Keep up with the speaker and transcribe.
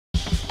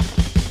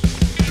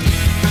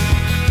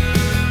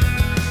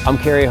I'm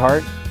Carey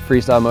Hart,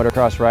 freestyle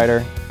motocross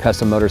rider,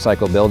 custom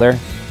motorcycle builder,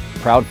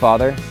 proud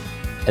father,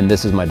 and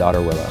this is my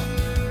daughter Willow.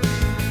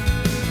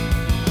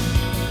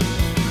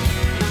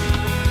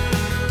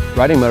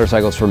 Riding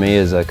motorcycles for me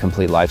is a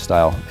complete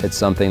lifestyle. It's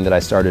something that I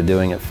started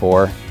doing at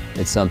 4.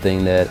 It's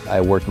something that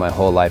I worked my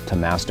whole life to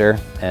master,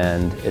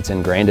 and it's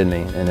ingrained in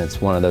me, and it's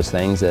one of those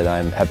things that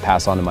I have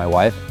passed on to my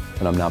wife,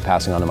 and I'm now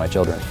passing on to my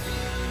children.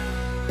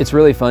 It's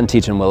really fun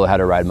teaching Willow how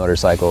to ride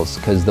motorcycles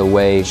because the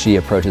way she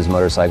approaches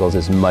motorcycles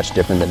is much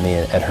different than me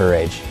at her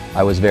age.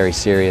 I was very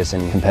serious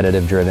and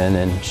competitive driven,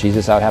 and she's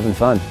just out having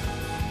fun.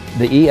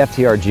 The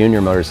eFTR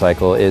Junior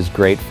motorcycle is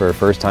great for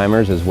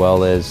first-timers as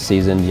well as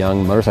seasoned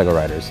young motorcycle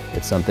riders.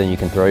 It's something you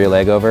can throw your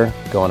leg over,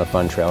 go on a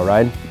fun trail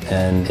ride,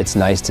 and it's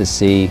nice to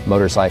see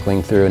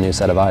motorcycling through a new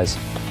set of eyes.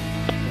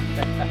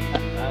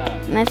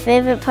 My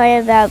favorite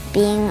part about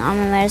being on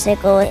a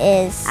motorcycle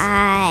is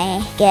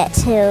I get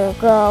to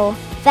go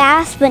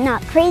fast but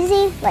not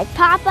crazy like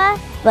Papa,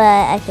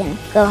 but I can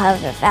go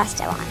however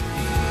fast I want.